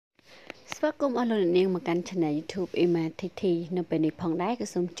ស្វាគមន៍អស់លោកអ្នកនាងមកកាន់ Channel YouTube Ema Thy Thy នៅពេលនេះផងដែរក៏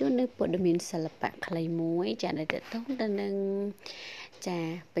សូមជូននូវព័ត៌មានសិល្បៈខ្លីមួយចាដែលទាក់ទងទៅនឹងចា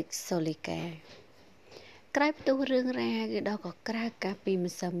ពេជ្រសូលីកាក្រោយផ្ទុះរឿងរ៉ាវគឺដល់ក៏ក្រើកកាលពី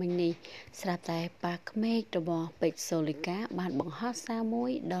ម្សិលមិញនេះស្រាប់តែប៉ាក្មេករបស់ពេជ្រសូលីកាបានបង្ហោះសារមួ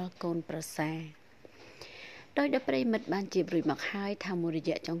យដល់កូនប្រសាដោយដែលប្រិមិត្តបានជៀបរួចមកហើយថាមួយរ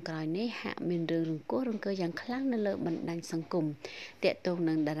យៈចុងក្រោយនេះហាក់មានរឿងរង្គោះរង្គើយ៉ាងខ្លាំងនៅលើបណ្ដាញសង្គមទាក់ទង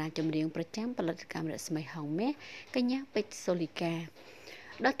នឹងតារាចម្រៀងប្រចាំផលិតកម្មរស្មីហងមាសកញ្ញាពេជ្រសូលីកា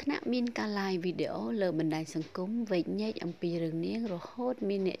ដល់ថ្នាក់មានការ live វីដេអូលើបណ្ដាញសង្គមវែកញែកអំពីរឿងនាងរហូត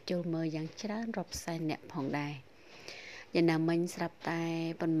មានអ្នកចូលមើលយ៉ាងច្រើនរាប់សែនអ្នកផងដែរយ៉ាងណាមិញស្រាប់តែ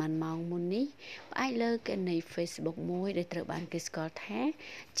ប៉ុន្មានម៉ោងមុននេះផ្អែកលើគណនី Facebook មួយដែលត្រូវបានគេស្គាល់ថា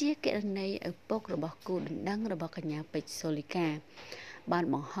ជាគណនីឪពុករបស់គូដណ្ដឹងរបស់កញ្ញាពេជ្រសូលីកាបាន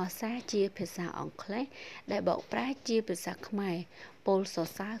បង្ហោះសារជាភាសាអង់គ្លេសដែលបកប្រែជាភាសាខ្មែរពោលសរ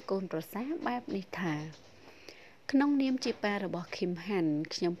សើរកូនប្រសាបែបនេះថាក្នុងនាមជាប៉ារបស់ឃឹមហាន់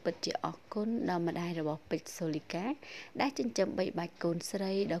ខ្ញុំពិតជាអរគុណដល់ម្ដាយរបស់ពេជ្រសូលីកាដែលចិញ្ចឹមបីបាច់កូនស្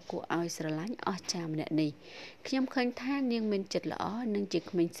រីដ៏គួរឲ្យស្រឡាញ់អស្ចារ្យម្នាក់នេះខ្ញុំឃើញថានាងមានចិត្តល្អនិងជា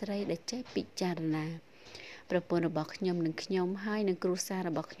ក្មេងស្រីដែលចេះពិចារណាប្រពន្ធរបស់ខ្ញុំនិងខ្ញុំហើយនិងគ្រួសារ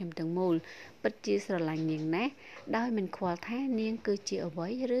របស់ខ្ញុំទាំងមូលពិតជាស្រឡាញ់នាងណាស់ដោយមិនខ្វល់ថានាងគឺជាអ្វី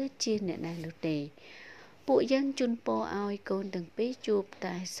ឬជាអ្នកណានោះទេពួកយើងជូនពរឲ្យកូនទាំងពីរជួប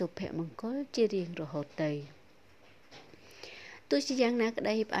តែសុភមង្គលជារៀងរហូតទៅទោះជាយ៉ាងណាក្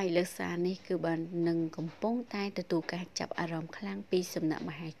តីផ្អែកលើសារនេះគឺបាននឹងកំពុងតែទទួលការចាប់អារម្មណ៍ខ្លាំងពីសំណាក់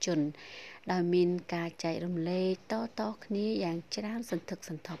មហាជនដោយមានការចែករំលែកតគ្នាយ៉ាងច្រើនសន្ធឹក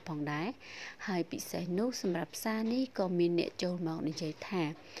សន្ធាប់ផងដែរហើយពិសេសនោះសម្រាប់សារនេះក៏មានអ្នកចូលមកនិយាយថា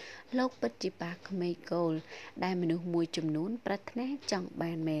លោកពិតជាប៉ាក្មេងគោលដែលមនុស្សមួយចំនួនប្រាថ្នាចង់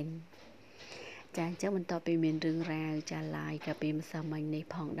បានមែនចាអញ្ចឹងបន្ទាប់ពីមានរឿងរ៉ាវចា live កាលពីម្សិលមិញនេះ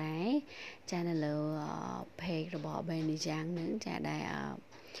ផងដែរចានៅលើ page របស់ Benny Yang ហ្នឹងចាដែល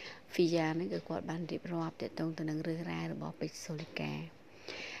Fia ហ្នឹងគឺគាត់បានរៀបរាប់ទាក់ទងទៅនឹងរឿងរ៉ាវរបស់ពេជ្រសូលីកា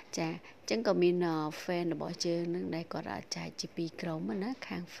ចាអញ្ចឹងក៏មាន fan របស់យើងហ្នឹងដែលគាត់ចែកជាពីរក្រុមណា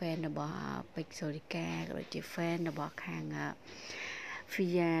ខាង fan របស់ពេជ្រសូលីកាក៏ដូចជា fan របស់ខាង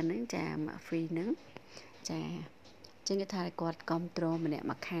Fia ហ្នឹងចាម៉ាក់ Free ហ្នឹងចាចឹងគេថាគាត់គ្រប់គ្រងម្នាក់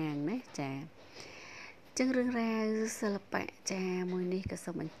មកខាងណាចាចឹងរឿងរ៉ាវសិល្បៈចាមួយនេះក៏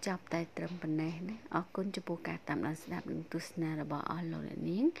សូមបញ្ចប់តែត្រឹមប៉ុណ្ណេះណាអរគុណចំពោះការតាមដានស្ដាប់និងទស្សនារបស់អស់លោកអ្នក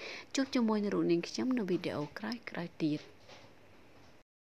នាងជួបជាមួយនឹងរូបនាងខ្ញុំនៅវីដេអូក្រោយៗទៀត